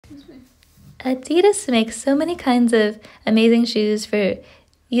Adidas makes so many kinds of amazing shoes for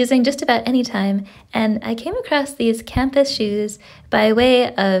using just about any time, and I came across these campus shoes by way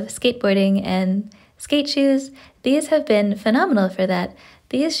of skateboarding and skate shoes. These have been phenomenal for that.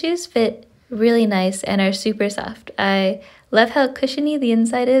 These shoes fit really nice and are super soft. I love how cushiony the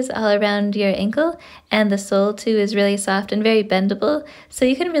inside is all around your ankle, and the sole too is really soft and very bendable, so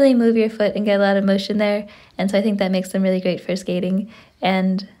you can really move your foot and get a lot of motion there, and so I think that makes them really great for skating,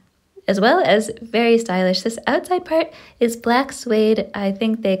 and as well as very stylish. This outside part is black suede. I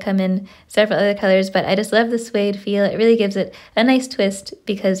think they come in several other colors, but I just love the suede feel. It really gives it a nice twist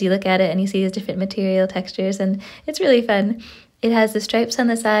because you look at it and you see these different material textures, and it's really fun. It has the stripes on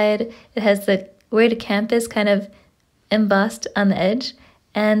the side. It has the word campus kind of embossed on the edge,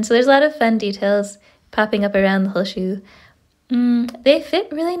 and so there's a lot of fun details popping up around the whole shoe. They fit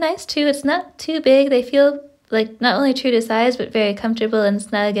really nice too. It's not too big. They feel like not only true to size, but very comfortable and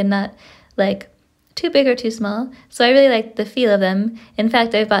snug and not like too big or too small. So I really like the feel of them. In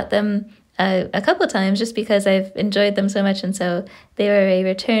fact, I've bought them a couple times just because I've enjoyed them so much, and so they were a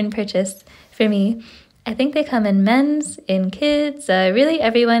return purchase for me. I think they come in men's, in kids, really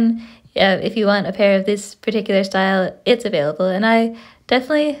everyone. If you want a pair of this particular style, it's available, and I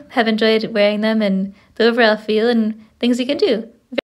definitely have enjoyed wearing them and the overall feel and things you can do.